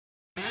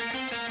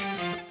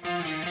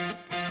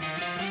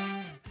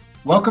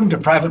Welcome to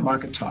Private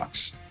Market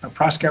Talks, a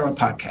Proskauer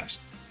podcast.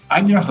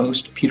 I'm your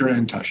host, Peter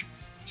Antusha.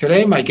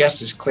 Today, my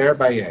guest is Clare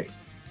Bailhé.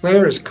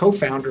 Clare is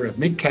co-founder of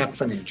MidCap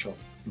Financial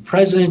and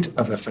president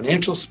of the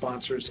Financial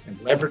Sponsors and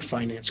Leveraged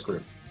Finance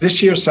Group.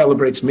 This year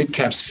celebrates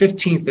MidCap's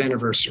 15th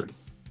anniversary,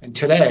 and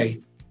today,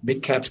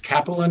 MidCap's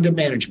capital under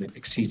management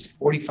exceeds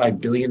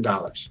 $45 billion.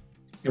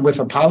 And with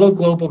Apollo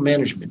Global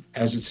Management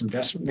as its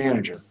investment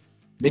manager,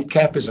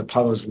 MidCap is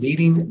Apollo's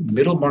leading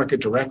middle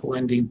market direct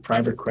lending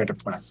private credit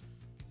platform.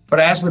 But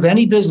as with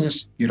any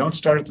business, you don't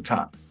start at the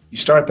top. You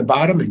start at the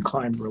bottom and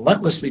climb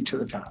relentlessly to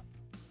the top.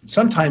 And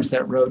sometimes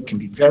that road can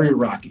be very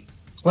rocky.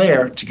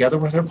 Clare, together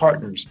with her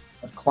partners,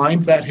 have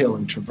climbed that hill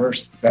and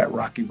traversed that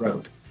rocky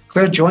road.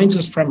 Clare joins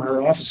us from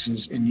her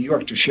offices in New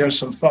York to share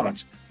some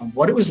thoughts on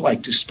what it was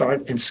like to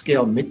start and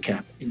scale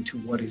MidCap into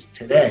what is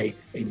today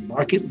a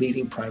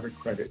market-leading private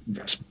credit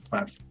investment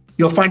platform.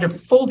 You'll find a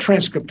full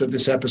transcript of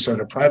this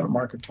episode at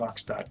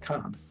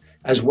privatemarkettalks.com,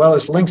 as well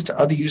as links to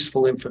other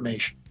useful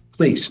information.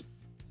 Please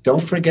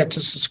don't forget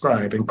to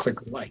subscribe and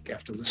click like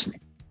after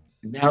listening.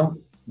 And now,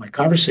 my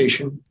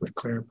conversation with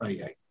Clare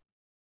Bailhé.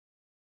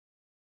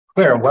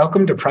 Clare,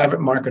 welcome to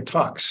Private Market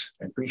Talks.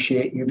 I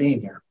appreciate you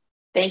being here.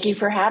 Thank you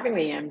for having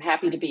me. I'm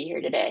happy to be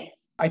here today.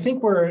 I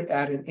think we're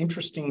at an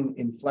interesting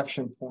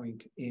inflection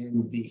point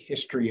in the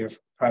history of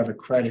private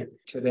credit.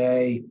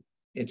 Today,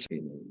 it's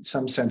in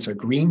some sense a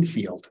green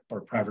field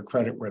for private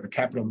credit where the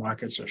capital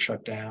markets are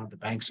shut down, the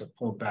banks have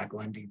pulled back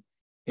lending.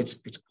 It's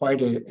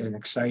quite an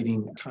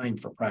exciting time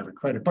for private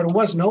credit, but it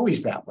wasn't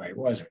always that way,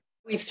 was it?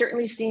 We've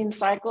certainly seen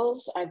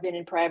cycles. I've been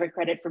in private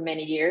credit for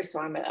many years, so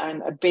I'm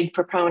a big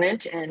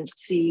proponent and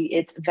see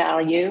its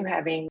value,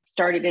 having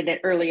started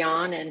it early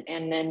on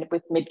and then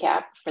with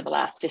MidCap for the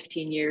last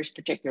 15 years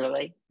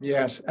particularly.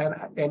 Yes,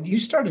 and you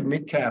started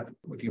MidCap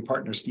with your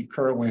partner, Steve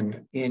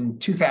Kerwin, in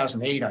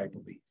 2008, I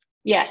believe.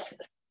 Yes.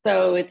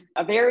 So it's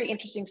a very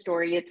interesting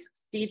story. It's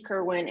Steve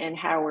Kerwin and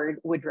Howard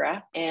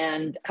Woodruff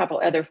and a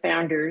couple other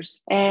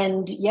founders.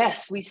 And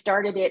yes, we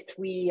started it.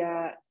 We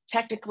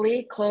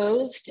technically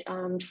closed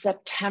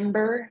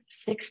September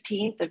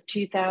 16th of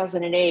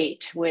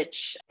 2008,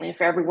 which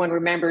if everyone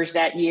remembers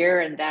that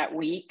year and that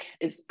week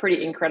is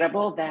pretty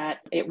incredible that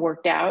it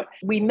worked out.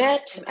 We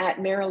met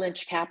at Merrill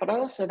Lynch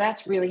Capital. So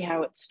that's really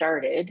how it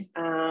started.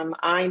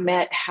 I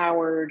met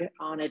Howard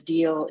on a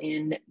deal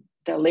in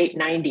the late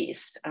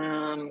 90s.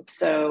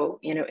 So,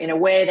 in a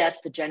way,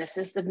 that's the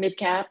genesis of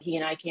MidCap. He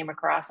and I came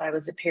across, I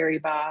was at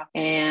Paribas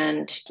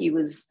and he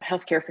was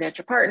Healthcare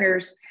Financial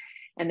Partners.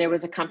 And there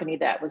was a company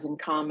that was in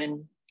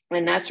common.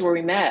 And that's where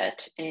we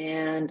met.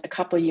 And a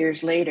couple of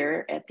years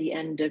later, at the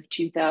end of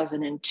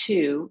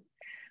 2002,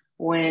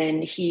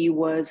 when he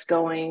was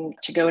going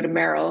to go to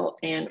Merrill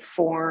and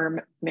form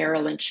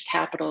Merrill Lynch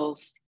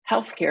Capital's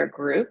healthcare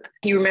group,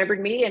 he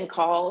remembered me and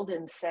called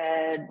and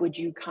said, would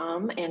you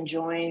come and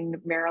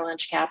join Merrill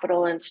Lynch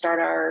Capital and start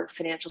our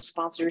financial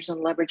sponsors and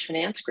leverage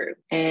finance group?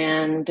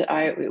 And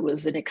it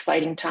was an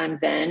exciting time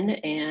then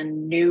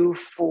and knew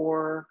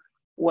for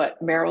what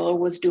Merrill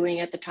was doing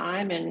at the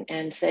time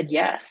and said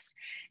yes.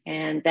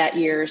 And that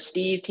year,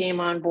 Steve came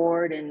on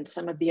board and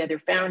some of the other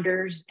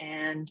founders,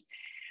 and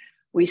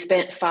we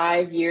spent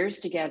 5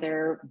 years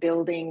together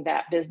building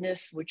that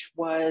business, which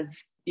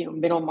was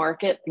middle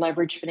market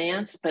leverage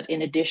finance. But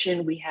in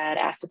addition, we had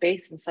asset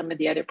base and some of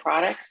the other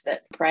products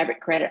that private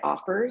credit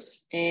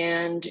offers,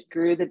 and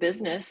grew the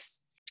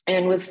business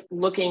and was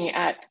looking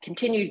at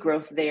continued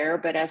growth there.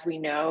 But as we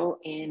know,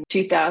 in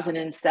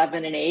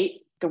 2007 and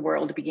 8, the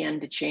world began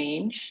to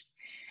change.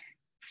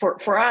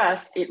 For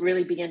us, it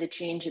really began to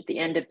change at the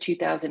end of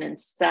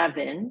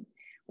 2007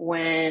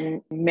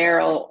 when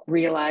Merrill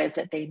realized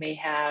that they may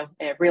have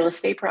a real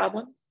estate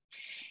problem.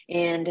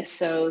 And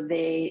so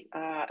they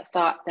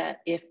thought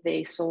that if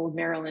they sold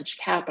Merrill Lynch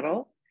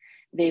Capital,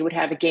 they would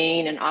have a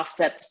gain and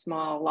offset the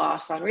small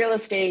loss on real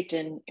estate.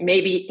 And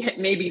maybe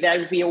that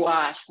would be a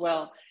wash.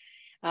 Well,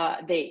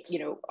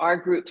 our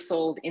group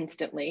sold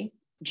instantly.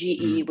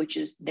 GE, which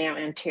is now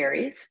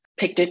Antares,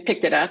 picked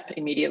it up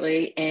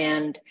immediately.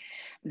 And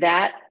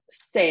that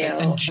sale.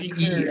 And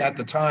GE at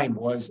the time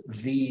was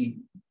the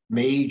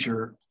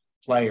major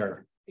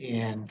player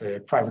in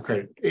the private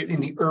credit,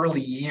 in the early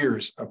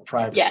years of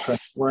private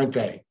credit, weren't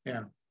they?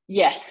 Yeah.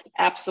 Yes,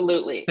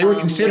 absolutely. They were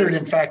considered,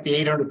 in fact, the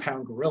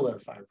 800-pound gorilla.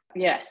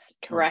 Yes,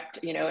 correct.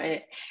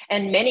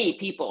 And many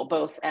people,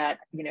 both at,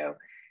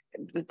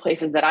 the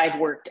places that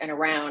I've worked and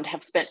around,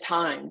 have spent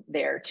time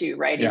there too,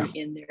 right? Yeah.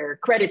 In their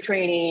credit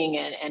training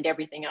and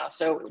everything else.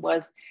 So it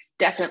was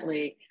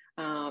definitely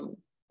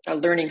a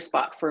learning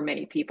spot for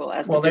many people.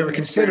 They were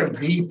considered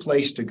the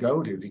place to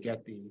go to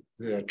get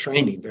the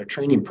training. Their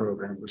training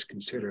program was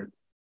considered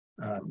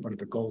one of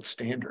the gold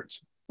standards.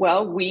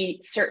 Well,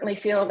 we certainly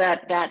feel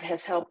that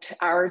has helped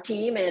our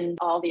team and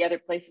all the other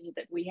places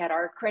that we had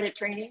our credit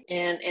training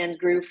and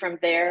grew from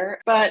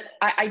there. But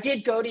I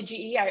did go to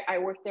GE. I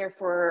worked there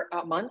for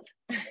a month,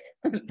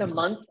 the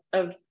month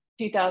of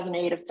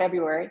 2008 of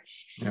February.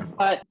 Yeah.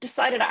 But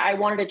decided I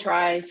wanted to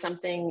try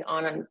something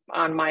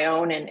on my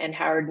own, and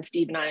Howard and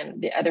Steve and I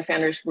and the other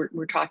founders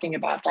were talking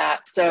about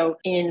that. So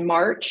in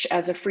March,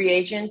 as a free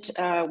agent,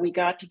 we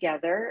got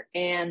together,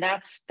 and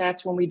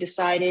that's when we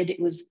decided. It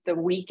was the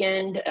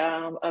weekend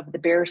of the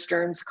Bear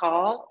Stearns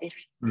call, if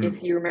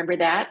you remember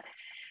that.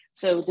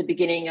 So the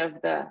beginning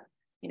of the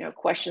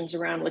questions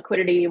around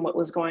liquidity and what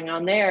was going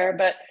on there,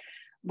 but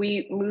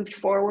we moved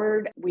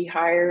forward. We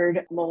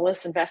hired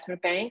Moelis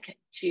Investment Bank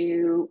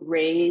to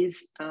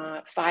raise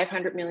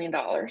 $500 million.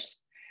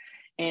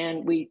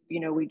 And we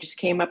just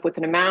came up with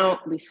an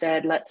amount. We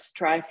said, let's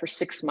try for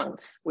 6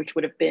 months, which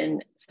would have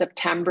been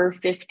September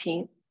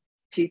 15th,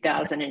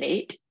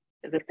 2008.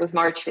 This was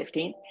March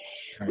 15th.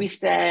 Right. We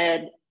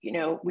said,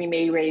 we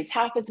may raise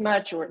half as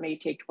much, or it may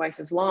take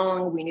twice as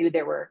long. We knew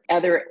there were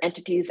other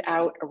entities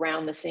out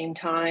around the same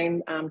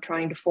time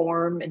trying to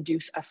form and do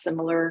a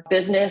similar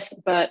business,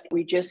 but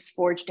we just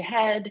forged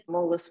ahead.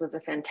 Moelis was a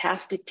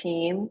fantastic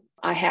team.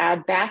 I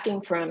had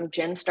backing from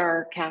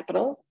Genstar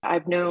Capital.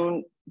 I've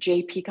known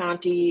J.P.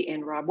 Conti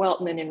and Rob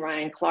Weltman and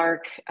Ryan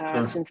Clark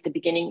since the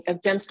beginning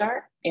of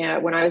Genstar.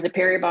 And when I was at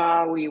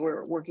Paribas, we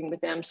were working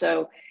with them.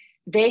 So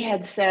they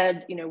had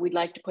said, we'd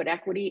like to put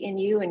equity in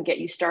you and get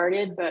you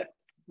started, but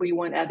we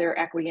want other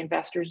equity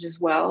investors as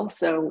well.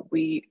 So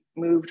we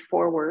moved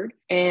forward.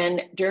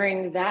 And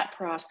during that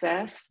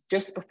process,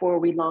 just before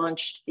we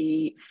launched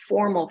the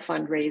formal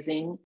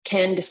fundraising,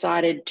 Ken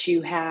decided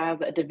to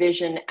have a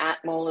division at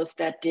Moelis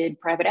that did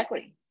private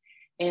equity.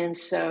 And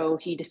so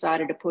he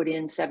decided to put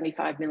in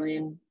 $75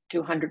 million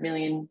to $100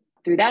 million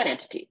through that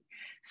entity.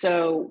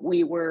 So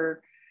we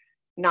were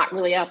not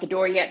really out the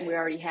door yet, and we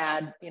already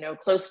had,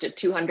 close to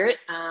 200,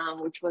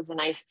 which was a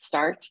nice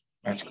start.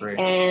 That's great.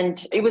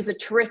 And it was a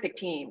terrific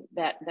team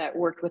that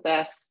worked with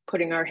us,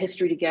 putting our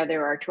history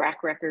together, our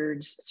track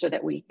records, so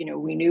that we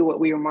knew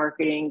what we were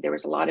marketing. There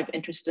was a lot of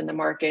interest in the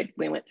market.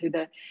 We went through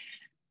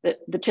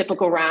the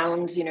typical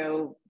rounds,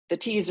 the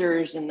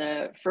teasers and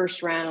the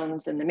first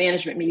rounds and the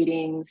management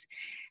meetings.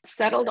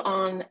 Settled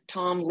on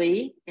Tom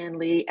Lee and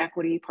Lee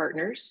Equity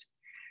Partners,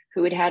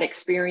 who had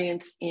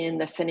experience in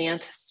the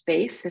finance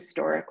space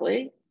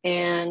historically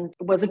and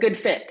was a good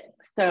fit.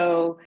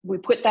 So we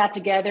put that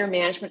together.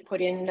 Management put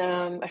in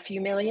a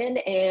few million,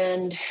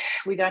 and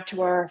we got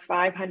to our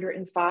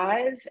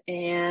 505,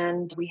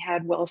 and we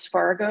had Wells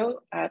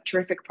Fargo, a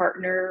terrific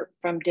partner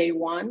from day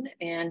one,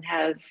 and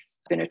has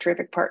been a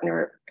terrific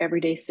partner every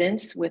day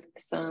since, with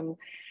some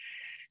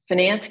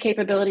finance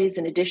capabilities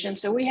in addition.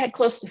 So we had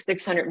close to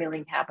 600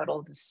 million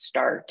capital to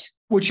start.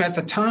 Which at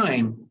the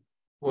time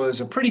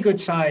was a pretty good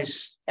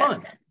size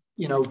fund.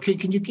 Yes.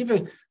 Can you give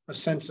a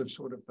sense of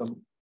sort of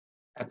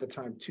at the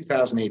time,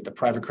 2008, the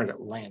private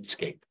credit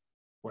landscape,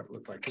 what it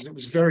looked like? Because it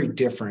was very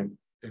different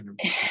than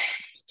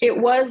it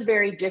was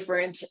very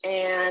different.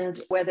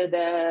 And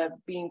whether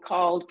being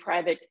called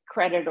private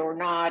credit or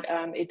not,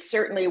 it's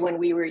certainly, when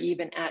we were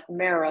even at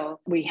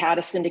Merrill, we had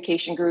a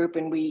syndication group,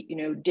 and we,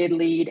 did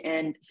lead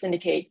and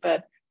syndicate,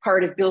 but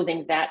part of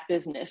building that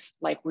business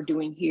like we're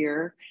doing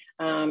here,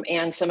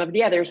 and some of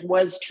the others,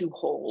 was to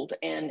hold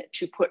and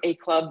to put a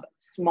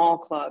small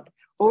club.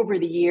 Over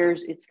the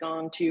years, it's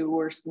gone to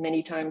where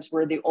many times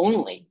we're the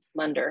only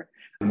lender,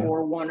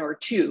 or one or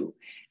two.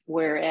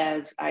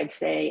 Whereas I'd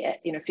say,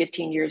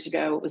 15 years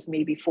ago, it was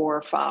maybe 4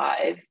 or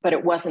 5, but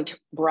it wasn't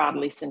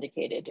broadly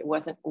syndicated. It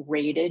wasn't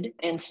rated.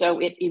 And so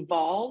it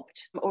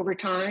evolved over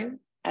time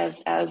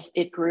as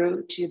it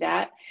grew to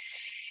that.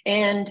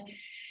 And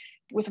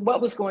with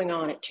what was going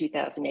on at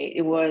 2008,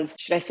 it was,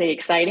 should I say,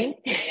 exciting?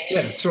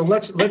 Yeah. So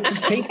let's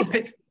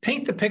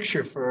paint the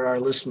picture for our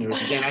listeners.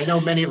 Again, I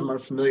know many of them are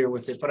familiar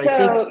with it, but I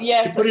think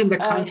to put it in the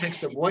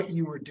context of what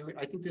you were doing,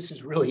 I think this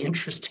is really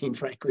interesting,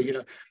 frankly,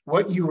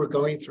 what you were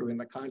going through in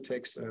the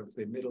context of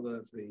the middle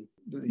of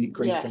the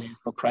great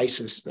financial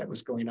crisis that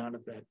was going on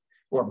at that,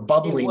 or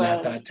bubbling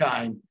at that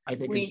time. I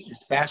think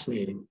is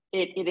fascinating.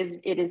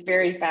 It is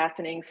very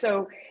fascinating.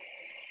 So,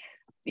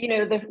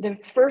 the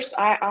first,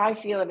 I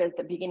feel it at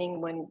the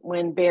beginning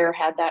when Bear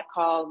had that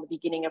call in the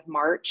beginning of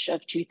March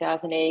of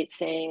 2008,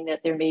 saying that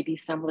there may be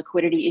some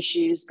liquidity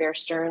issues, Bear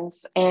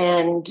Stearns.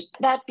 And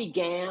that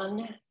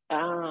began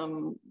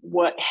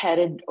what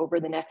headed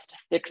over the next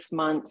 6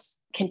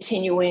 months,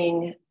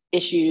 continuing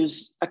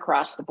issues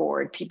across the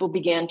board. People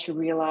began to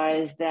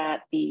realize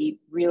that the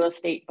real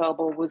estate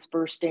bubble was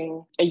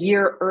bursting. A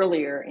year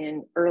earlier,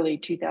 in early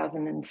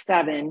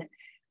 2007,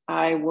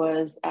 I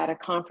was at a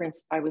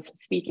conference I was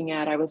speaking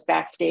at. I was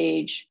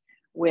backstage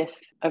with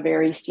a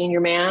very senior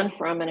man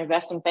from an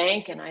investment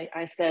bank. And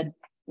I said,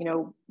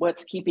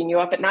 what's keeping you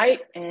up at night?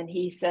 And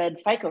he said,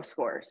 FICO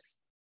scores.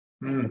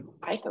 I said,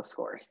 FICO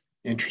scores?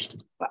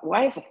 Interesting.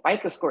 Why is a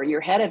FICO score? You're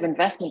head of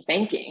investment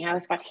banking.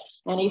 And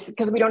he said,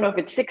 because we don't know if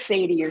it's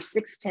 680 or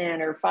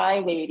 610 or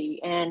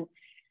 580. And,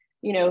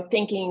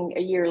 thinking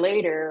a year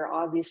later,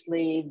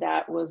 obviously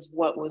that was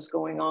what was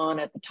going on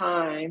at the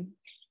time.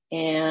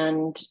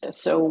 And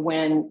so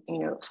when,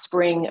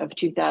 spring of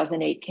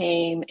 2008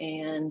 came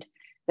and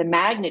the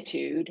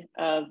magnitude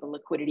of the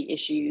liquidity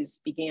issues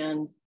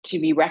began to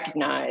be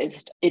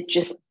recognized, it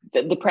just,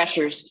 the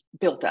pressures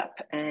built up.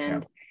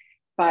 And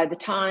by the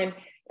time,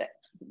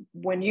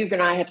 when you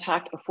and I have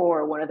talked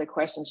before, one of the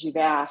questions you've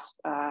asked,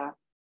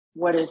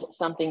 what is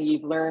something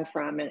you've learned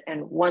from?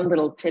 And one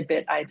little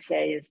tidbit I'd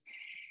say is,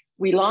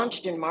 we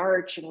launched in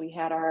March and we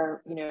had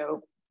our,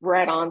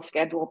 right on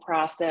schedule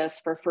process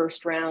for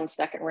first round,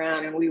 second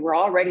round, and we were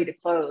all ready to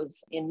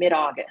close in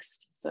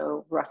mid-August.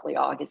 So roughly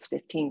August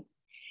 15th.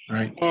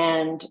 Right.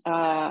 And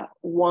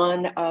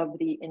one of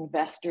the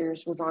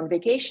investors was on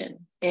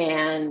vacation,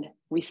 and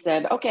we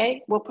said,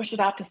 okay, we'll push it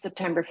out to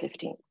September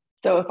 15th.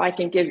 So if I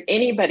can give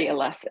anybody a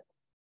lesson,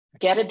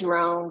 get a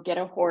drone, get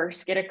a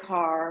horse, get a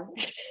car,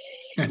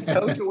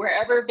 go to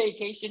wherever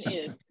vacation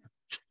is,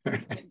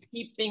 and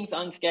keep things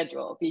on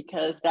schedule,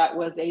 because that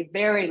was a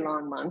very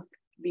long month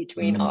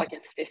between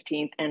August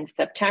 15th and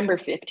September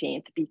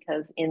 15th,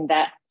 because in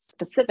that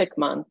specific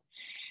month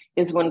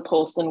is when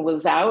Polson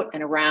was out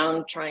and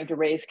around trying to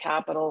raise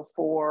capital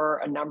for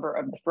a number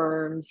of the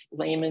firms.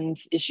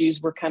 Lehman's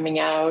issues were coming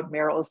out,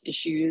 Merrill's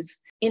issues.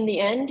 In the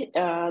end,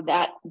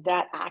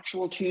 that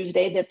actual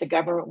Tuesday that the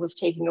government was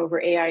taking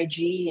over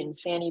AIG and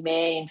Fannie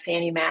Mae and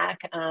Fannie Mac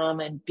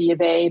and B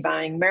of A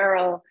buying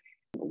Merrill,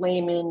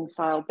 Lehman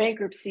filed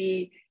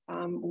bankruptcy,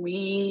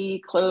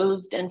 we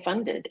closed and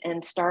funded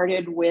and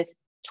started with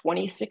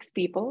 26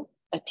 people,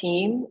 a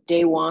team,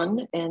 day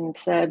one, and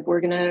said,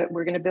 we're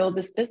gonna build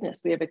this business.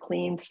 We have a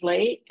clean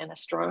slate and a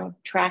strong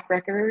track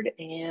record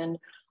and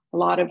a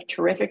lot of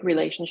terrific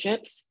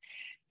relationships,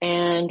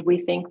 and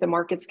we think the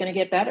market's going to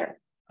get better.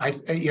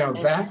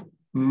 That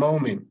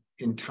moment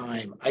in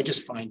time, I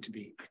just find to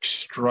be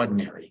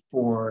extraordinary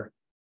for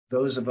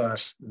those of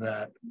us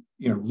that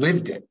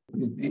lived it.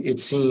 It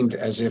seemed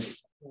as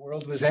if the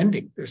world was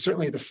ending.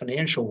 Certainly the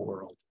financial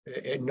world.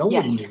 No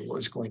one knew what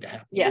was going to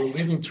happen. Yes. We were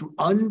living through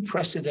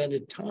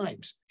unprecedented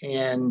times.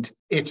 And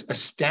it's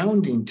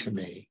astounding to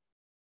me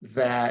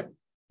that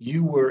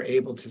you were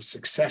able to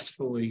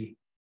successfully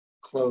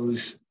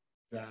close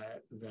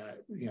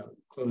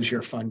close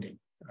your funding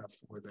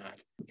for that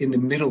in the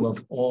middle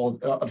of all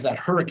of that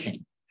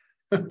hurricane.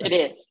 It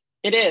is.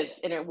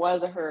 And it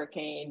was a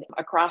hurricane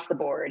across the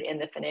board in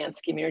the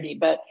finance community.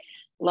 But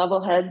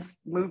level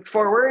heads moved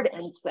forward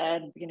and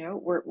said,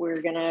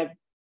 we're going to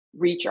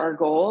reach our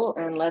goal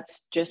and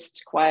let's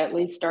just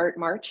quietly start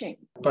marching.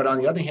 But on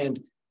the other hand,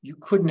 you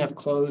couldn't have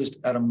closed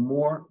at a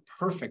more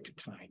perfect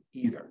time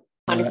either.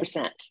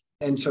 100%.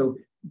 And so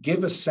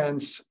give a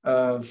sense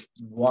of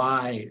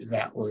why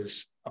that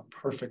was a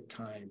perfect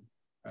time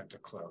to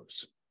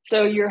close.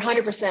 So you're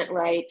 100%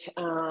 right,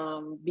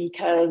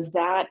 because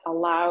that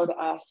allowed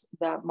us,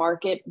 the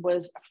market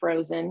was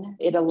frozen.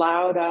 It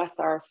allowed us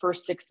our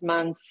first 6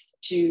 months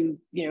to,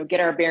 get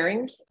our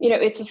bearings.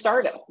 It's a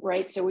startup,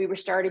 right? So we were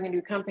starting a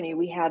new company.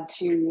 We had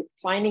to,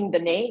 finding the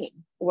name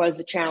was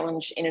a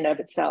challenge in and of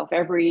itself.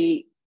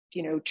 Every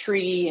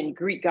tree and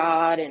Greek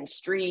god and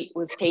street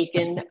was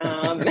taken.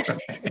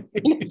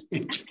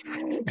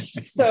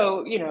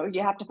 So,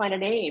 you have to find a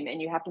name,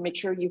 and you have to make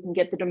sure you can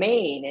get the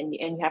domain, and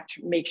you have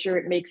to make sure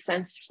it makes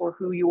sense for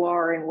who you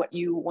are and what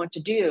you want to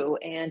do.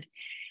 And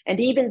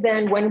even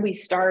then, when we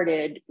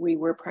started, we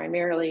were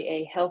primarily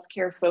a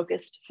healthcare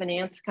focused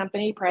finance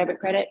company, private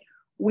credit.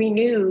 We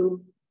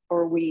knew,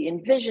 or we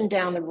envisioned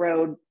down the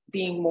road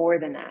being more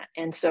than that.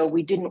 And so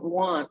we didn't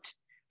want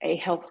a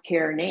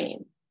healthcare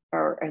name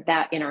or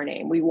that in our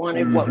name. We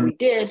wanted what we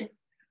did,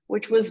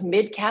 which was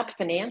MidCap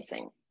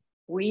financing.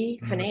 We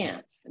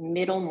finance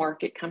middle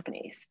market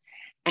companies,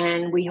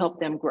 and we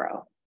help them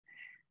grow.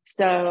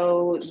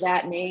 So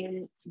that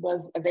name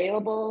was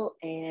available,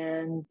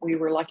 and we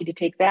were lucky to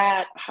take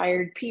that,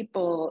 hired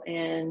people,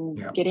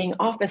 and getting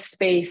office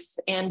space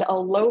and a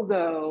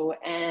logo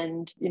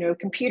and,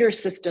 computer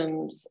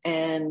systems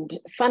and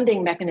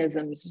funding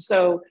mechanisms.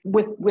 So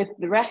with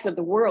the rest of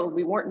the world,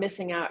 we weren't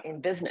missing out in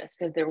business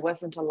because there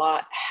wasn't a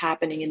lot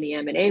happening in the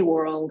M&A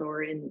world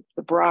or in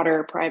the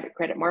broader private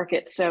credit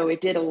market. So it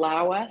did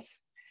allow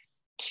us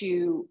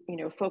to,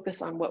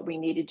 focus on what we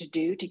needed to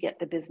do to get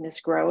the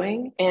business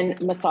growing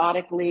and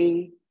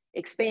methodically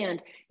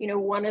expand.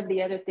 One of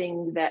the other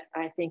things that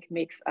I think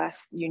makes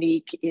us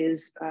unique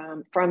is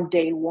from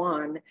day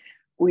one,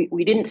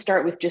 we didn't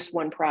start with just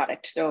one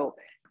product. So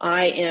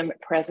I am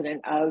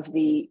president of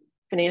the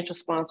Financial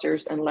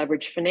Sponsors and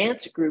Leverage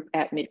Finance group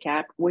at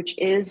MidCap, which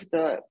is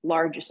the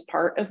largest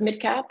part of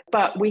MidCap.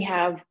 But we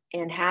have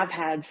and have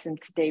had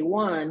since day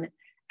one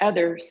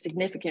other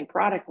significant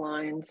product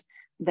lines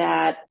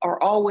that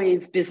are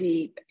always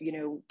busy,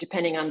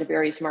 depending on the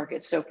various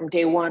markets. So from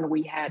day one,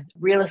 we had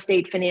real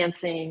estate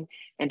financing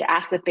and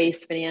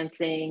asset-based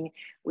financing.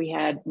 We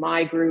had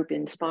my group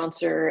in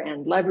sponsor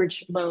and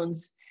leverage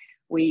loans.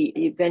 We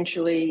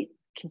eventually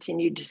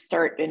continued to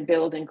start and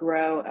build and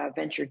grow a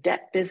venture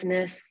debt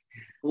business,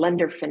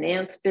 lender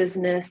finance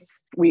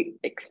business. We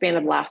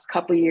expanded the last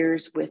couple of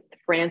years with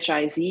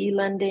franchisee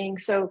lending.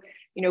 So,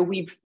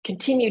 we've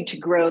continued to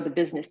grow the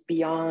business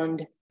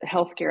beyond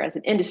healthcare as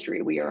an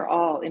industry. We are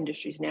all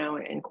industries now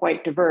and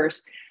quite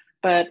diverse,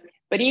 but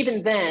But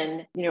even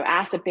then,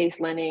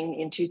 asset-based lending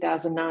in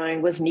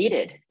 2009 was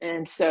needed.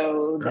 And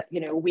so,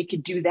 we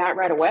could do that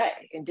right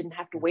away and didn't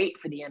have to wait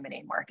for the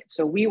M&A market.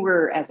 So we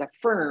were, as a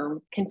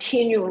firm,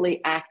 continually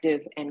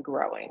active and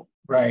growing.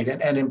 Right.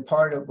 And in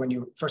part of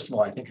first of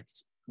all, I think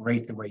it's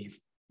great the way you've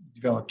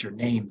developed your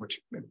name,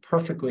 which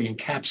perfectly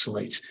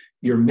encapsulates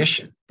your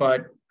mission.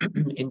 But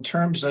in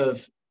terms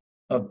of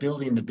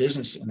building the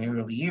business in the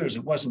early years,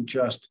 it wasn't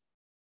just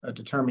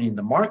determining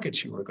the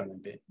markets you were going to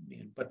be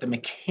in, but the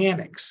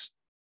mechanics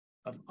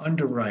of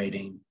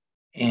underwriting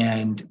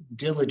and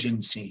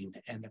diligencing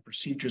and the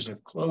procedures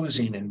of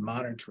closing and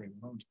monitoring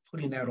loans,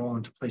 putting that all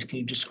into place. Can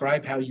you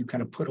describe how you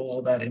kind of put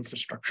all that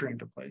infrastructure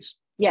into place?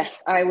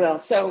 Yes, I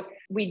will. So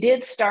we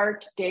did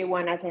start day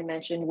one, as I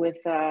mentioned, with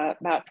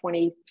about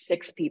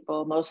 26 people.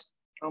 Almost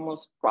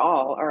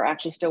all are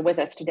actually still with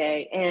us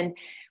today. And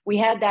we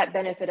had that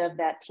benefit of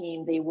that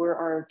team. They were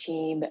our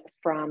team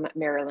from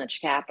Merrill Lynch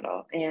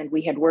Capital, and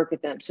we had worked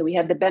with them. So we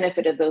had the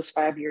benefit of those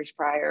 5 years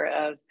prior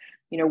of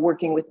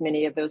working with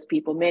many of those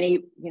people.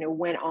 Many,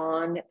 went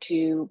on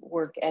to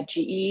work at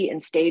GE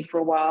and stayed for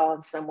a while,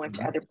 and some went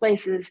to other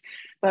places.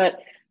 But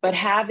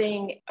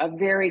having a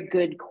very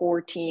good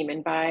core team,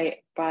 and by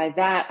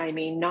that I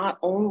mean not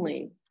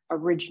only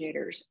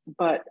originators,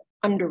 but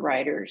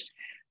underwriters,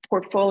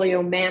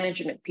 portfolio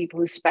management people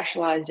who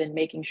specialized in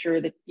making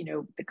sure that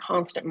the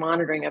constant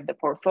monitoring of the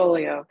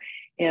portfolio,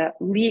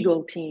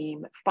 legal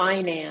team,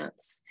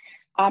 finance,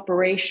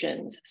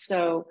 operations.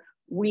 So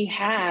we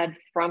had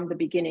from the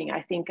beginning,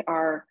 I think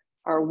our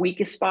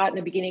weakest spot in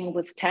the beginning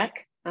was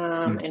tech.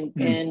 And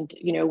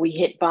we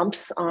hit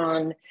bumps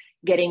on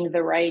getting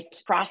the right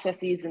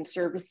processes and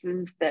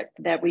services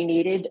that we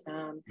needed.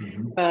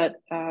 But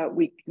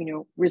we,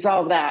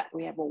 resolved that.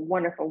 We have a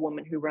wonderful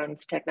woman who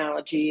runs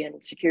technology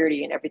and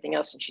security and everything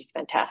else, and she's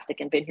fantastic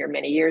and been here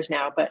many years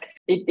now. But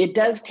it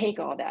does take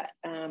all that.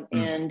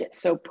 And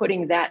so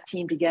putting that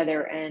team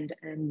together and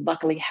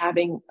luckily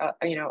having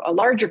a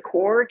larger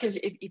core, because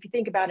if you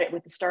think about it,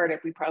 with the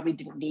startup, we probably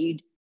didn't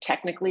need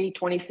technically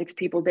 26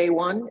 people day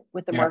one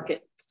with the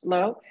market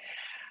slow.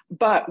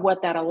 But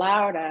what that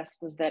allowed us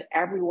was that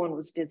everyone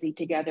was busy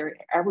together.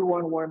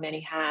 Everyone wore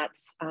many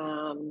hats.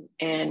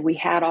 And we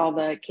had all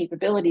the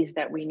capabilities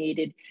that we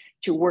needed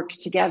to work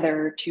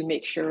together to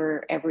make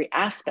sure every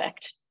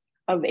aspect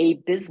of a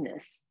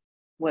business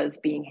was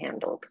being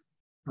handled.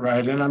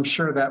 Right. And I'm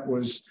sure that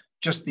was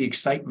just the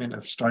excitement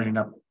of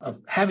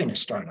having a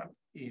startup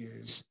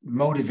is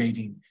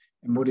motivating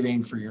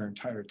for your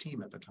entire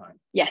team at the time.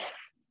 Yes,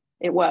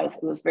 it was.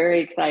 It was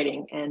very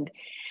exciting. And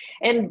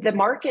the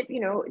market,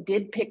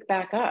 did pick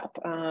back up.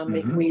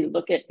 If we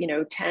look at,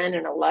 10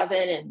 and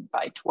 11 and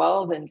by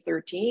 12 and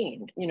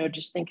 13,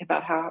 just think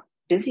about how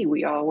busy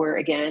we all were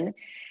again.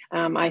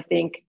 I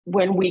think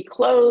when we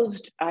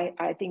closed,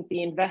 I think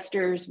the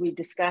investors, we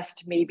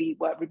discussed maybe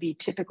what would be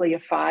typically a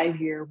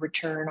 5-year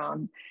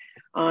return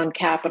on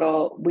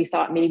capital. We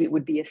thought maybe it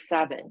would be a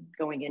 7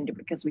 going into,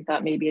 because we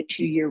thought maybe a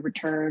 2-year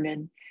return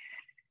and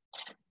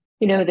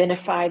then a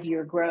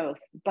 5-year growth,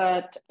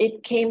 but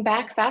it came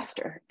back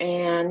faster.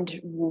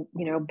 And,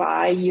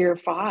 by year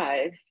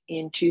 5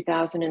 in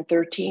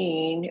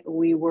 2013,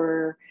 we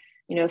were,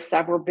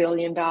 several $1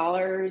 billion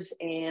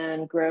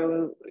and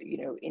grow,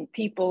 in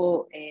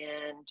people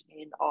and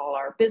in all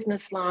our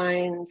business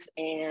lines.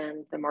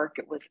 And the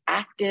market was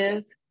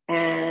active,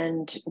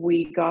 and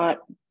we got,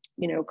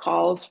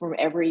 calls from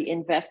every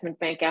investment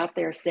bank out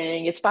there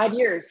saying it's 5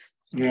 years,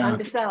 time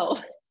to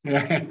sell.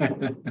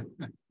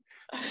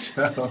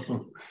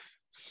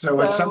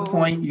 So at some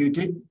point you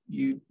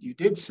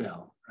did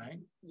sell, right?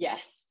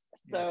 Yes.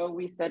 So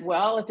we said,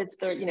 well, if it's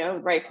the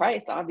right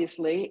price,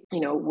 obviously,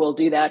 we'll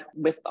do that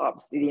with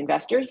obviously the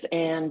investors.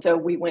 And so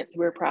we went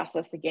through a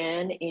process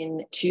again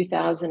in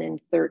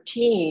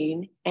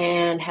 2013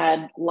 and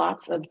had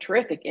lots of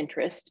terrific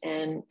interest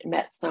and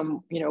met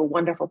some,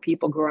 wonderful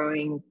people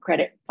growing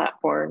credit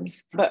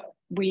platforms. But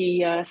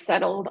we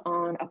settled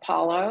on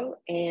Apollo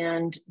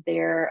and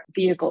their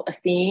vehicle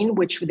Athene,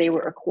 which they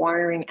were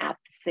acquiring at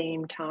the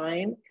same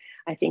time.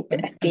 I think that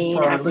Athene.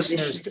 And for our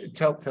listeners,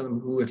 tell them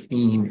who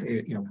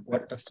Athene,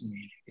 what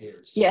Athene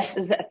is. Yes,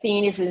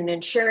 Athene is an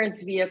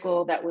insurance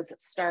vehicle that was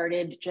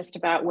started just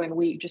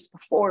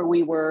before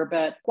we were,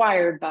 but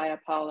acquired by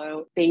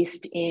Apollo,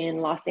 based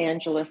in Los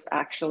Angeles,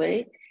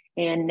 actually,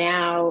 and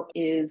now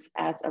is,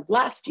 as of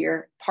last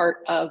year, part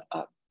of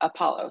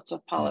Apollo. So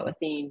Apollo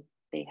Athene,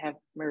 they have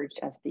merged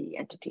as the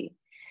entity.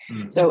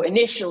 So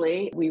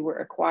initially we were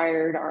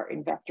acquired, our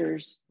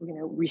investors,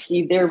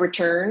 received their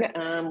return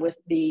with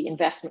the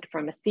investment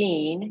from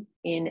Athene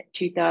in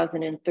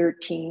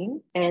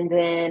 2013. And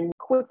then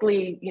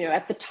quickly,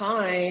 at the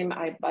time,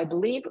 I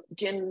believe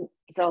Jim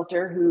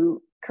Zelter,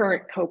 who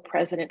current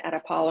co-president at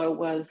Apollo,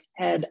 was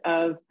head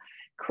of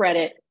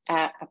credit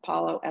at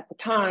Apollo at the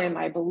time.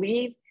 I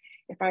believe,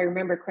 if I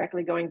remember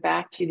correctly, going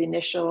back to the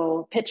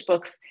initial pitch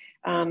books,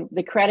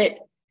 the credit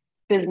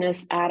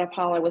business at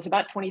Apollo was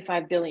about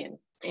 25 billion.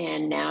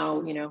 And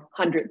now,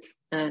 hundreds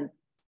and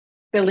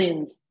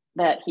billions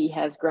that he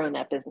has grown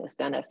that business,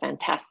 done a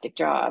fantastic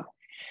job.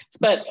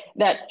 But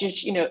that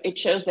just, it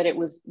shows that it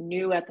was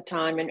new at the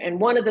time. And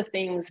one of the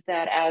things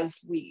that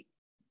as we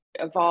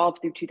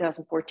evolved through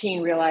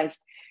 2014, realized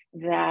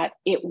that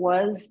it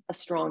was a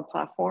strong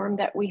platform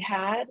that we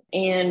had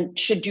and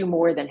should do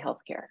more than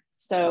healthcare.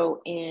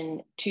 So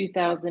in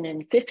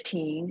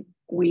 2015,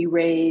 we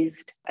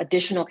raised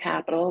additional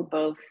capital,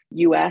 both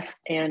US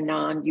and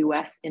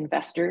non-US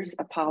investors.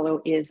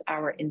 Apollo is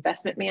our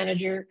investment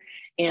manager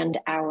and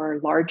our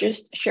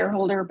largest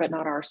shareholder, but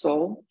not our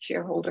sole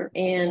shareholder.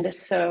 And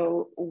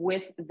so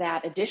with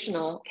that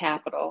additional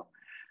capital,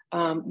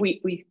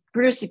 we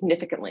grew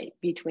significantly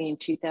between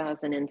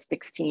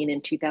 2016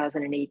 and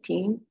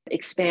 2018,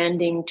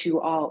 expanding to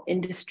all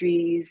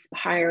industries,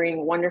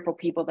 hiring wonderful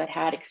people that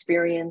had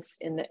experience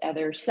in the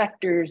other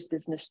sectors,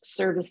 business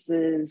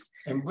services.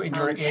 And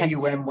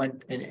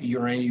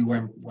your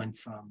AUM went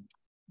from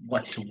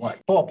what to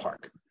what?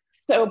 Ballpark.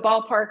 So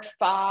ballpark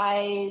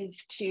 5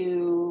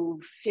 to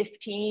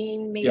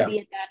 15, maybe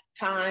at that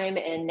time.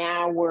 And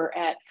now we're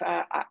at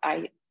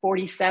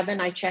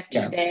 47. I checked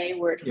today,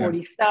 we're at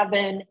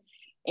 47.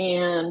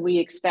 And we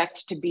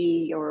expect to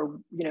be, or,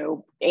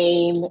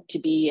 aim to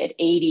be at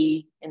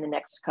 80 in the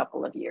next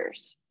couple of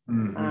years,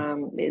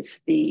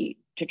 is the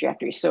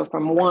trajectory. So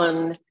from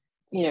 1,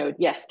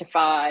 to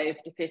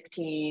 5 to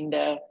 15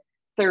 to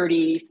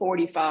 30,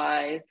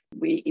 45,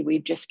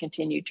 we've just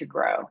continued to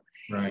grow.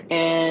 Right.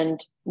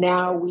 And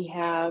now we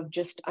have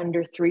just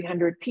under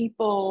 300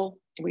 people.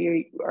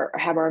 We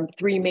have our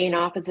 3 main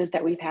offices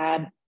that we've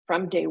had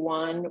from day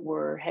one.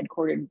 We're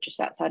headquartered just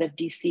outside of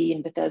DC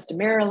in Bethesda,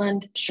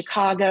 Maryland,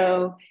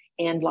 Chicago,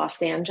 and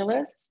Los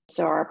Angeles.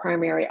 So our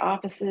primary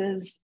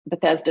offices,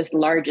 Bethesda's the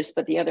largest,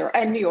 but the other,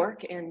 and New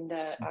York. And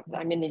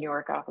I'm in the New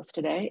York office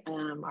today,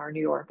 our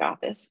New York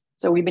office.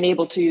 So we've been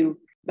able to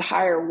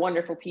hire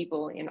wonderful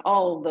people in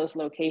all of those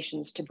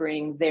locations to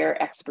bring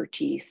their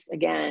expertise,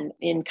 again,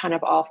 in kind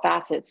of all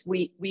facets.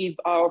 We've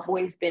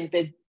always been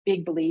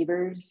big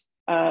believers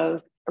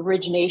of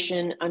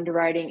origination,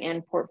 underwriting,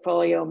 and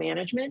portfolio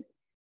management.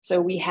 So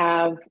we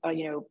have,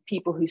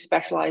 people who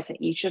specialize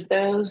in each of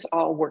those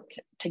all work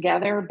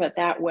together. But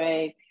that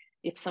way,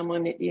 if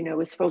someone,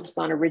 is focused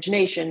on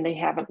origination, they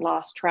haven't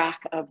lost track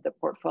of the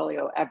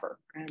portfolio ever.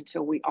 And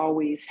so we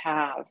always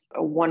have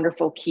a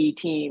wonderful key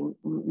team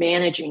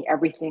managing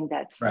everything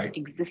that's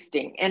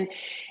existing.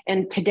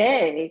 And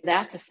today,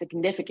 that's a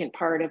significant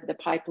part of the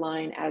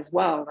pipeline as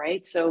well,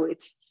 right? So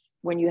it's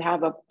when you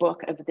have a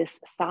book of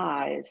this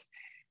size,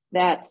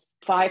 that's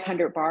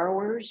 500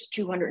 borrowers,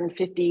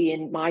 250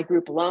 in my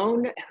group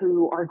alone,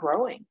 who are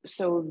growing.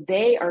 So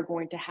they are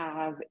going to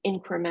have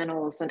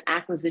incrementals and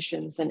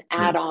acquisitions and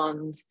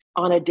add-ons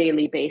on a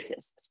daily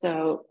basis.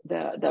 So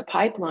the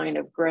pipeline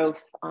of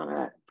growth on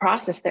a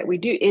process that we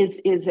do is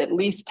at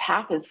least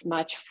half as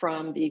much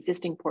from the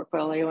existing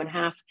portfolio and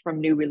half from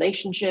new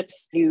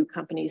relationships, new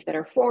companies that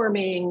are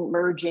forming,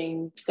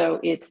 merging. So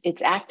it's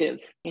active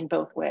in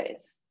both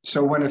ways.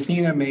 So when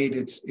Athena made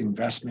its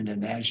investment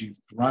and as you've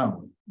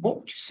grown, what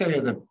would you say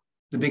are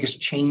the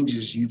biggest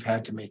changes you've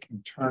had to make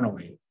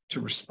internally to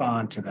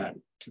respond to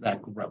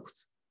that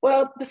growth?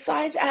 Well,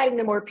 besides adding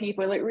the more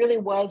people, it really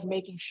was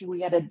making sure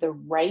we added the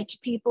right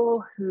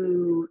people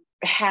who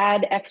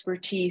had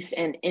expertise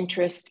and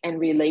interest and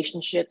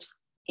relationships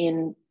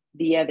in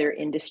the other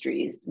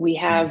industries. We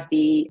have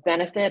the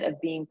benefit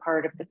of being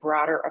part of the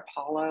broader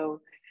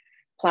Apollo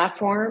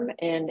platform.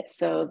 And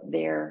so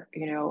there,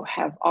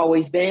 have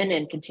always been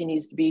and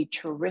continues to be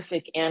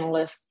terrific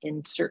analysts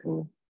in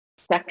certain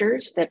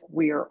sectors that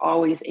we are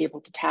always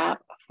able to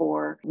tap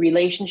for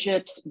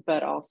relationships,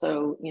 but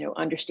also,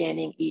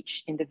 understanding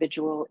each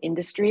individual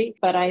industry.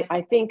 But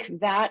I think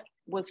that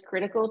was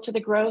critical to the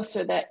growth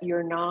so that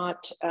you're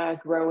not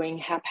growing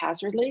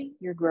haphazardly,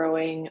 you're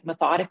growing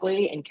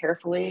methodically and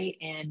carefully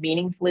and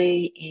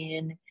meaningfully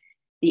in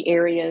the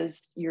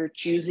areas you're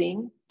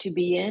choosing to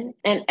be in.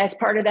 And as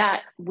part of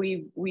that,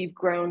 we've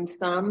grown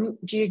some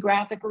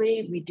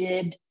geographically. We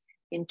did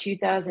in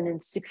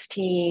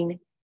 2016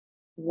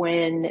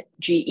 when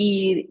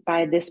GE,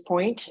 by this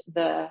point,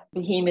 the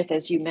behemoth,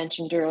 as you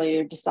mentioned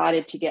earlier,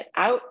 decided to get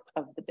out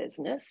of the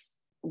business.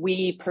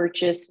 We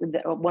purchased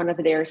one of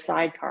their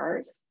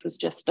sidecars. It was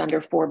just under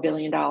 $4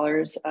 billion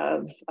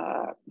of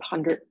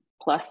 100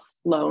 plus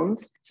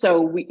loans.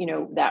 So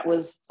that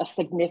was a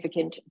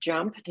significant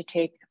jump to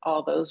take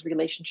all those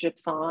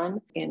relationships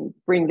on and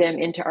bring them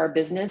into our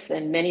business.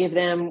 And many of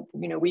them,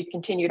 we've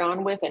continued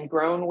on with and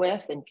grown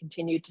with and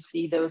continued to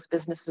see those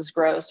businesses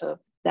grow. So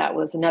that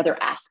was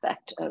another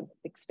aspect of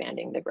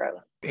expanding the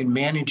growth. In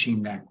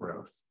managing that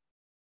growth,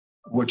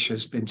 which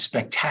has been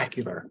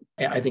spectacular.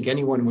 I think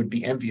anyone would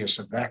be envious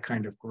of that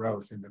kind of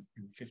growth in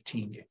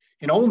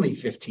only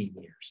 15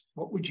 years.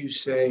 What would you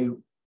say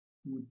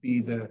would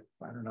be the,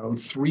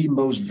 3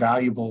 most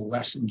valuable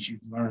lessons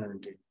you've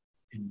learned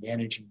in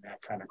managing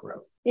that kind of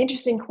growth?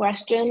 Interesting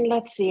question.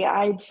 Let's see.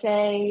 I'd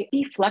say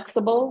be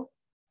flexible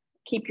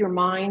keep your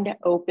mind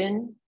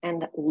open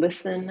and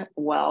listen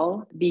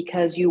well,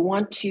 because you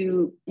want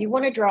to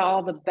draw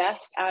all the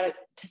best out of,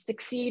 to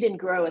succeed and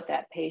grow at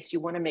that pace. You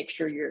want to make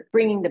sure you're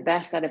bringing the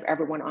best out of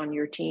everyone on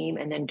your team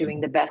and then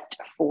doing the best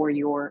for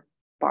your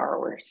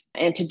borrowers.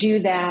 And to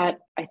do that,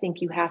 I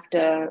think you have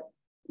to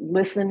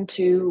listen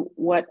to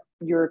what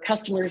your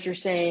customers are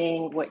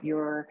saying, what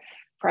your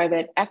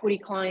private equity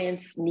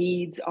clients'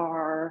 needs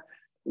are,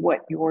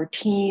 what your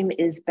team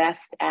is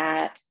best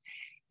at,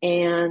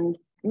 and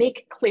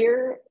make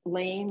clear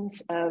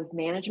lanes of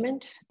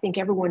management. I think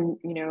everyone,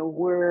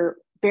 we're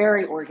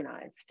very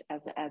organized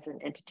as an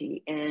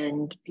entity,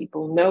 and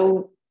people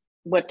know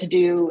what to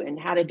do and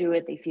how to do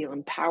it. They feel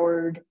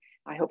empowered.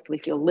 I hopefully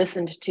feel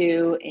listened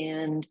to.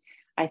 And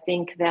I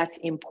think that's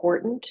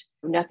important.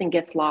 Nothing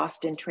gets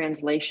lost in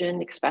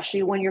translation,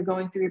 especially when you're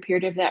going through a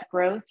period of that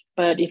growth.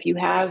 But if you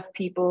have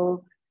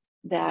people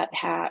that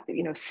have,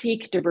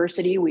 seek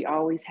diversity, we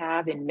always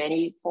have in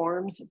many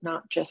forms,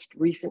 not just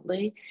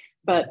recently,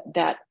 but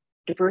that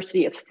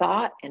diversity of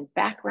thought and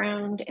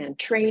background and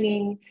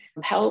training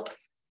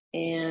helps,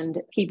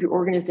 and keep your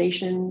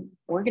organization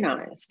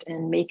organized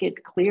and make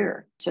it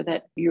clear so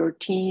that your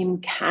team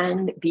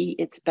can be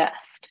its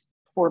best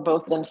for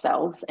both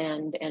themselves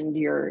and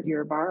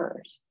your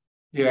borrowers.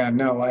 Yeah,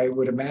 no, I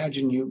would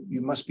imagine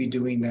you must be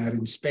doing that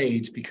in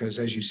spades, because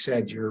as you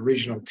said, your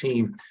original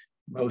team,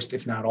 most,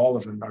 if not all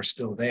of them, are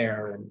still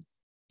there and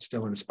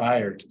still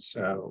inspired.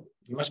 So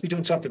you must be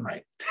doing something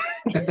right.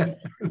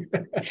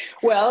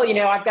 Well,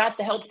 I've got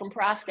the help from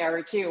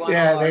Proskauer too.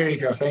 Yeah, there you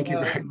go. Thank you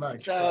very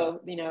much.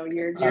 So,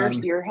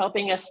 you're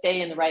helping us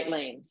stay in the right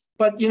lanes.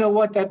 But you know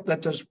what?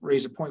 That does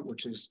raise a point,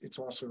 which is it's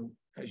also,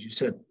 as you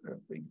said,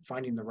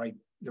 finding the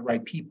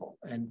right people,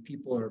 and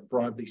people are,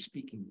 broadly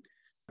speaking,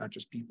 not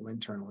just people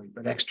internally,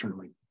 but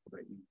externally, people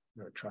that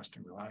you trust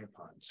and rely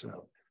upon.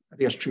 So I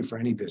think that's true for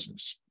any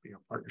business.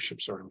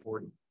 Partnerships are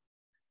important.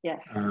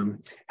 Yes.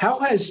 How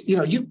has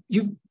you've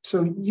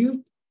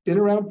been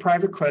around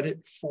private credit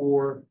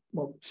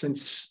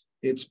since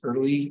its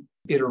early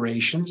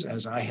iterations,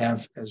 as I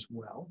have as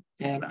well.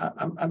 And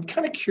I'm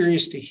kind of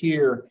curious to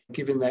hear,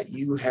 given that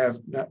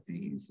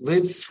you've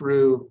lived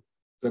through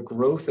the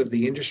growth of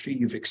the industry,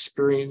 you've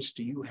experienced,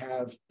 you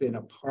have been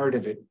a part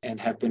of it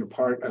and have been a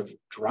part of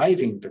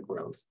driving the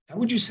growth. How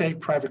would you say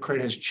private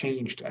credit has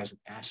changed as an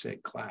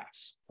asset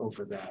class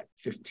over that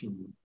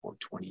 15 or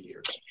 20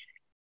 years?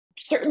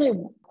 Certainly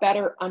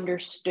better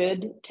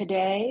understood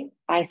today.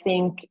 I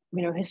think,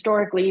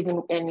 historically,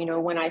 even,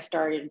 and, when I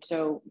started,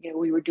 so,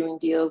 we were doing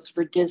deals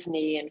for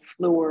Disney and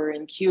Fluor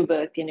and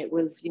Cubic, and it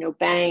was,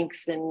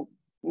 banks and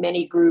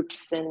many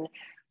groups and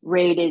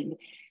rated.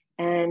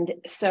 And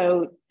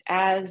so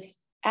as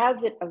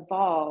it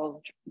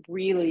evolved,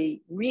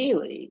 really,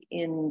 really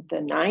in the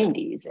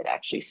 90s, it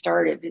actually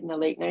started in the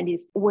late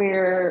 90s,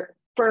 where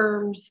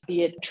firms,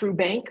 be it true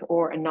bank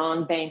or a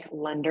non-bank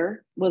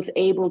lender, was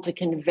able to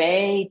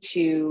convey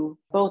to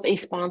both a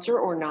sponsor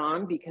or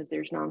non, because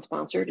there's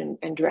non-sponsored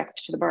and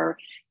direct to the borrower,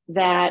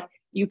 that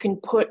you can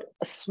put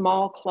a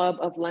small club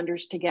of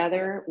lenders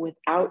together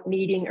without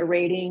needing a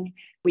rating.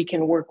 We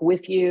can work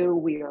with you.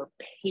 We are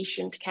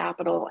patient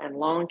capital and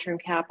long-term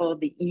capital.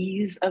 The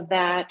ease of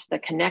that, the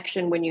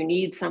connection when you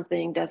need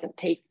something, doesn't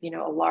take,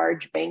 a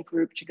large bank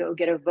group to go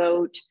get a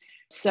vote.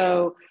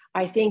 So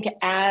I think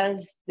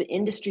as the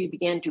industry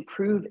began to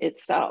prove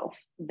itself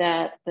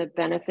that the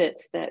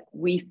benefits that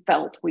we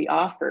felt we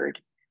offered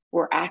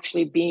were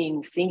actually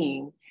being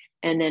seen,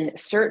 and then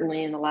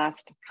certainly in the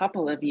last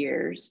couple of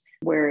years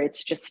where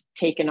it's just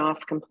taken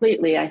off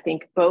completely, I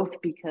think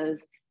both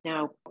because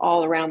now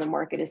all around the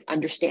market is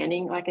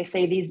understanding, like I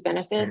say, these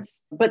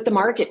benefits, but the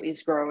market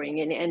is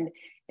growing,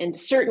 and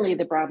certainly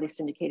the broadly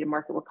syndicated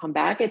market will come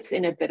back. It's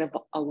in a bit of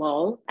a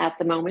lull at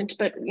the moment,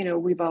 but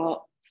we've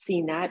all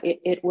seen that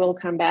it will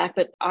come back.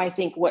 But I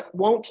think what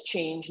won't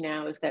change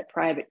now is that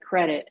private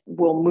credit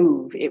will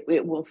move.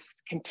 It will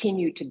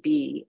continue to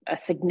be a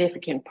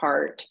significant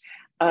part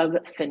of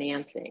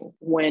financing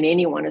when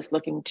anyone is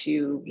looking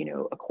to,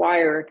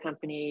 acquire a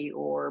company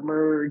or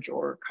merge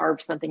or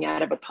carve something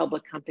out of a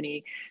public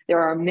company.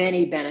 There are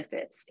many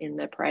benefits in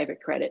the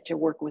private credit to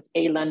work with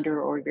a lender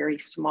or a very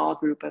small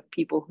group of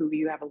people who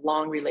you have a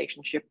long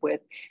relationship with,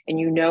 and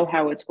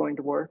how it's going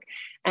to work.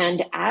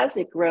 And as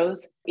it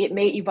grows, it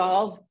may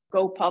evolve,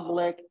 go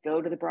public,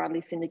 go to the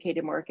broadly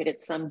syndicated market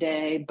at some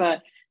day,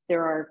 but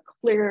there are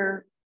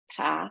clear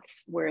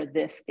paths where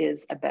this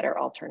is a better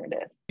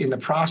alternative. In the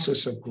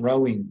process of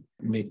growing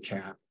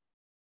MidCap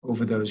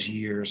over those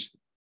years,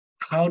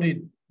 how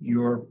did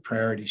your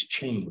priorities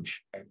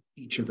change at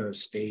each of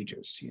those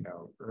stages,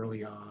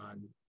 early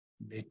on,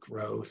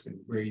 mid-growth, and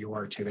where you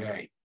are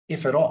today,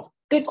 if at all?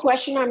 Good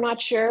question. I'm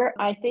not sure.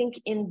 I think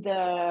in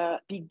the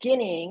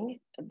beginning,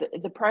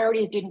 the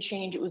priorities didn't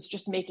change. It was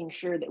just making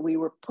sure that we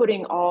were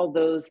putting all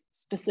those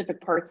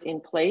specific parts in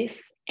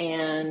place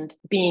and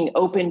being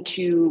open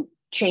to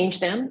change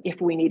them if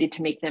we needed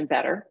to make them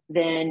better.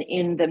 Then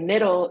in the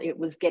middle, it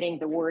was getting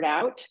the word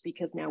out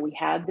because now we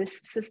had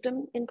this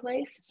system in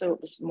place. So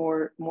it was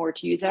more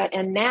to use that.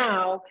 And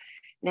now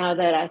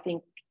that I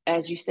think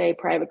as you say,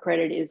 private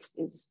credit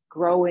is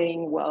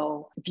growing,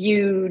 well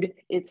viewed.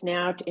 It's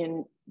now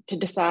to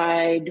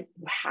decide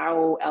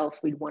how else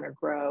we'd want to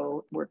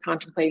grow. We're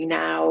contemplating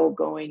now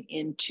going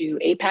into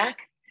APAC.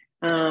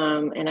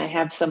 And I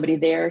have somebody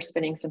there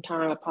spending some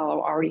time.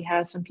 Apollo already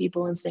has some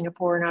people in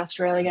Singapore and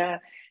Australia,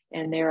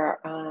 and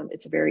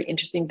it's a very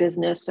interesting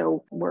business.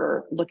 So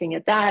we're looking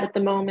at that at the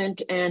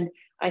moment. And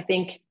I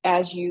think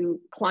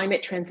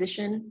climate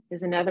transition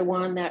is another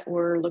one that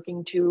we're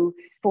looking to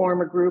form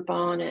a group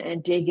on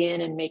and dig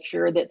in and make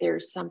sure that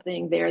there's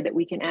something there that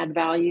we can add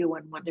value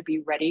and want to be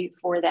ready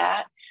for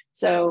that.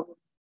 So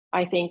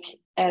I think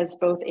as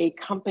both a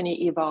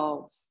company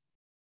evolves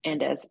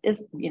and as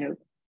the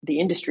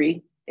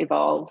industry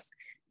evolves,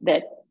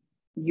 that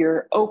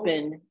you're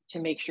open to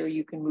make sure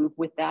you can move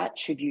with that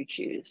should you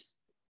choose.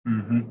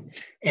 Mm-hmm.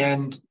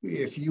 And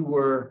if you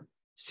were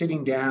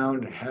sitting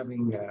down and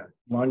having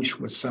lunch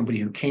with somebody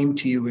who came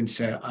to you and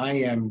said, I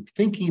am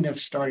thinking of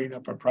starting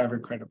up a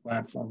private credit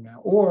platform now,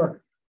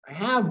 or I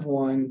have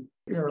one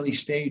in early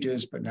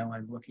stages, but now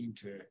I'm looking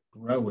to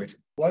grow it,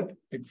 what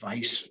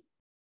advice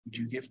would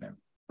you give them?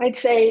 I'd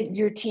say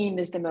your team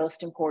is the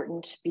most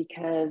important,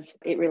 because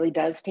it really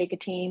does take a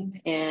team,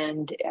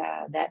 and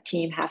that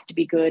team has to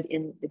be good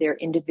in their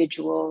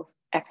individual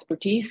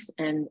expertise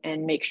and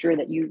make sure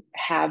that you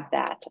have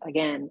that,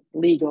 again,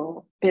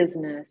 legal,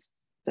 business,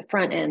 the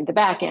front end, the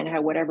back end,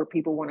 whatever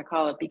people want to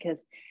call it,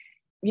 because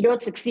you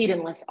don't succeed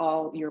unless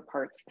all your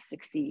parts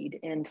succeed.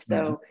 And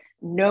so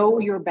know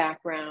your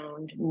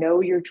background, know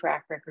your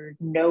track record,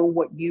 know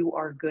what you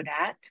are good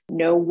at,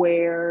 know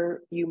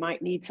where you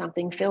might need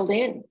something filled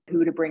in,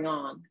 who to bring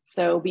on.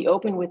 So be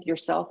open with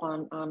yourself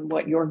on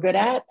what you're good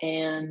at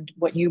and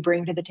what you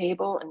bring to the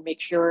table, and make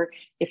sure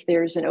if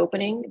there's an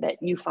opening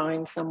that you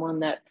find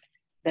someone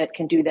that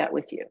can do that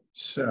with you.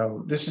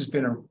 So this has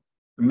been,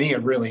 for me, a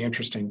really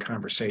interesting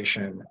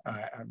conversation.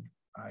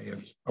 I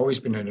have always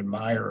been an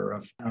admirer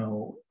of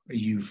how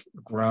you've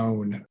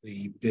grown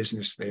the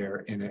business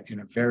there in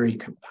a very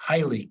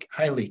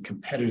highly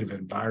competitive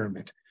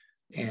environment.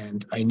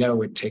 And I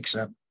know it takes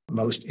up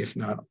most, if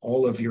not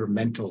all, of your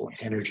mental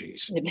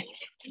energies.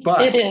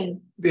 But it is.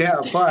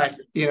 Yeah, but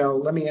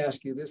let me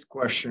ask you this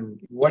question.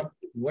 What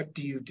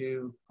do you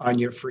do on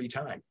your free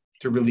time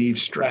to relieve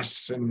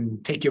stress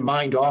and take your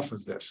mind off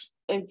of this?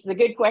 It's a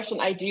good question.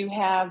 I do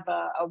have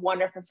a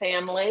wonderful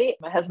family.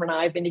 My husband and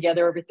I have been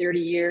together over 30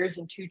 years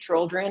and 2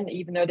 children.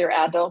 Even though they're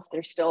adults,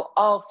 there's still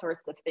all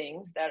sorts of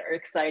things that are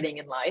exciting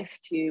in life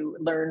to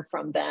learn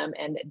from them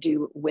and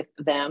do with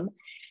them.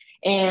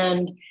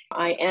 And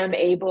I am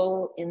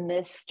able in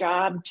this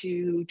job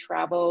to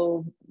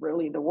travel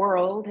really the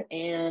world.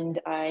 And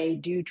I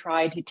do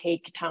try to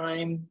take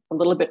time a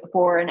little bit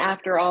before and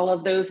after all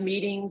of those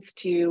meetings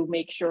to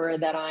make sure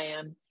that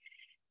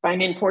if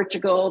I'm in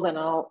Portugal, then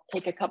I'll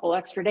take a couple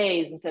extra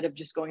days instead of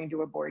just going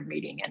to a board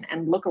meeting,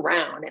 and look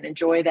around and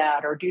enjoy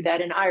that, or do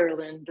that in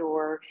Ireland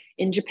or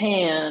in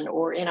Japan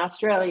or in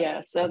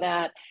Australia. So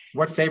that.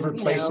 What favorite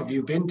place have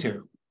you been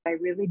to? I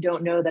really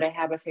don't know that I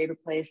have a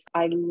favorite place.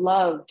 I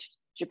loved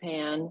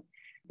Japan,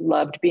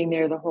 loved being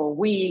there the whole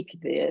week.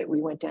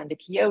 We went down to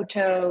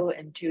Kyoto,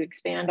 and to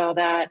expand all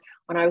that.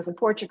 When I was in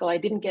Portugal, I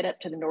didn't get up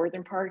to the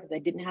northern part because I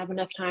didn't have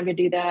enough time to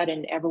do that.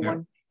 And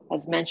everyone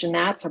has mentioned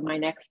that. So my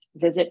next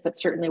visit, but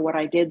certainly what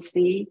I did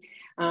see.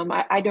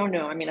 I don't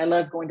know. I mean, I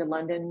love going to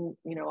London,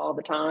 all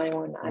the time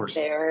when I'm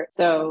there.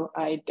 So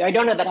I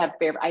don't know that I have a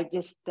favorite.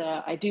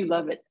 I do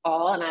love it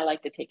all, and I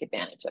like to take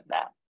advantage of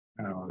that.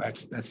 Oh,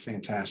 that's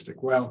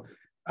fantastic. Well,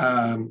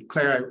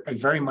 Claire, I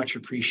very much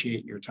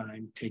appreciate your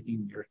time,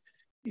 taking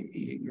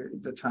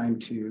the time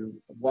to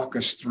walk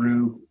us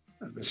through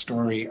the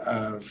story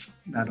of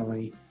not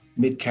only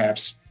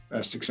MidCap's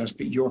success,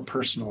 but your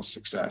personal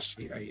success.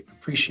 I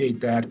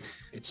appreciate that.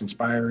 It's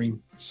inspiring.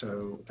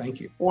 So thank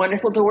you.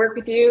 Wonderful to work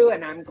with you.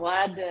 And I'm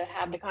glad to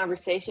have the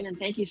conversation. And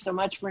thank you so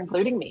much for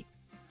including me.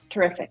 It's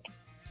terrific.